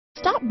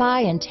Stop by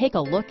and take a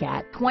look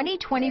at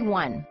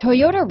 2021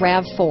 Toyota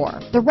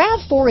RAV4. The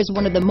RAV4 is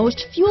one of the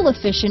most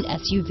fuel-efficient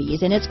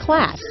SUVs in its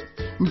class.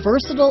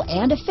 Versatile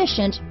and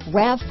efficient,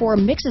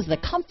 RAV4 mixes the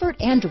comfort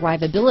and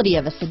drivability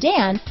of a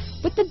sedan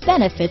with the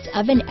benefits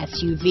of an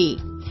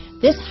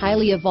SUV. This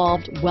highly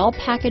evolved,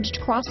 well-packaged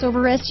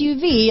crossover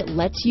SUV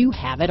lets you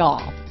have it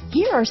all.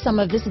 Here are some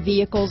of this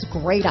vehicle's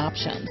great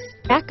options: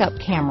 backup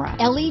camera,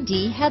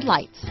 LED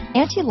headlights,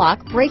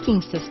 anti-lock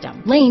braking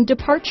system, lane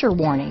departure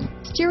warning,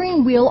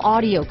 steering wheel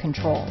audio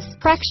controls,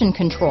 traction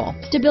control,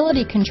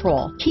 stability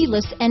control,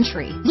 keyless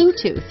entry,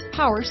 Bluetooth,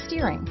 power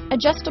steering,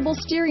 adjustable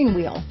steering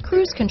wheel,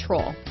 cruise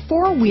control,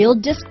 four-wheel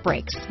disc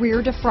brakes,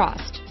 rear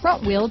defrost,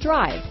 front-wheel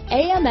drive,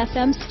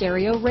 AM/FM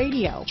stereo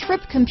radio,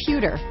 trip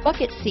computer,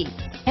 bucket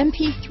seats,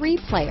 MP3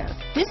 player.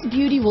 This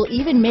beauty will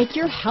even make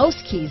your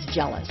house keys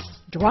jealous.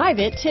 Drive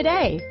it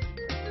today.